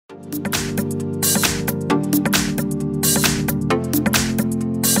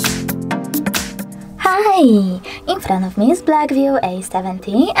Hi! In front of me is Blackview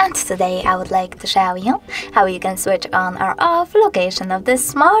A70, and today I would like to show you how you can switch on or off location of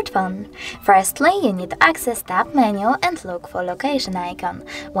this smartphone. Firstly, you need to access tab menu and look for location icon.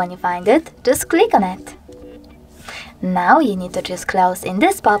 When you find it, just click on it. Now you need to choose close in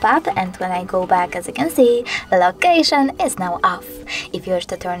this pop-up, and when I go back, as you can see, the location is now off. If you wish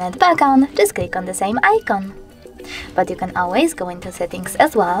to turn it back on, just click on the same icon. But you can always go into settings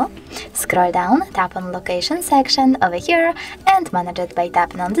as well. Scroll down, tap on location section over here and manage it by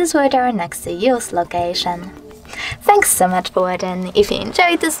tapping on the switcher next to use location. Thanks so much for watching. If you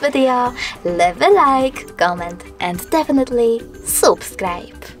enjoyed this video, leave a like, comment and definitely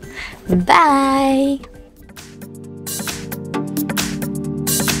subscribe. Bye!